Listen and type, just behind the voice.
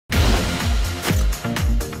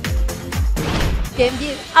give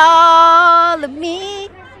you all of me.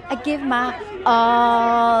 I give my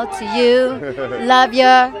all to you. Love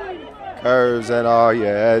your curves and all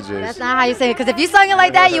your edges. That's not how you sing it, because if you sung it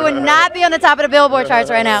like that, you would not be on the top of the Billboard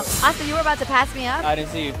charts right now. Austin, you were about to pass me up? I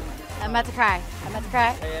didn't see you. I'm about to cry. I'm about to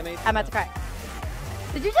cry. Hey, I'm 18. I'm about to cry.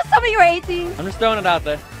 Did you just tell me you were 18? I'm just throwing it out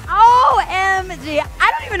there. OMG.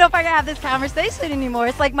 I don't even know if I can have this conversation anymore.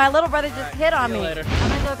 It's like my little brother just hit on me. Later. I'm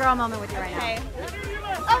going to do a girl moment with you right now.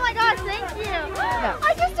 Oh my gosh, thank you. No.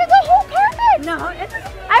 I just did the whole carpet. No,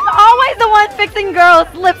 I'm always the one fixing girls'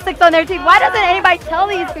 lipsticks on their teeth. Why doesn't anybody tell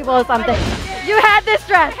these people something? You had this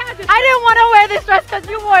dress. I didn't want to wear this dress because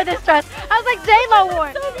you wore this dress. I was like, J-Lo wore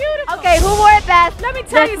it. So beautiful. Okay, who wore it best? Let me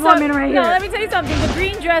tell you something. Right no, here. let me tell you something. The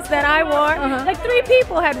green dress that I wore, like 3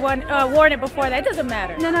 people had worn it before that. It doesn't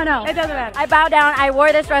matter. No. It doesn't matter. I bow down. I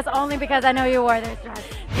wore this dress only because I know you wore this dress.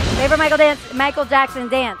 Favorite Michael Jackson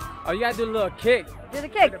dance? Oh, you gotta do a little kick. Do the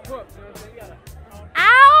kick.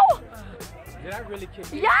 Ow! Did I really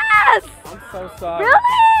kick you? Yes! I'm so sorry.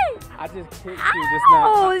 Really? I just kicked you just now.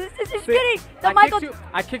 Oh, this is just kidding.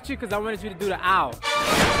 I kicked you because I wanted you to do the ow.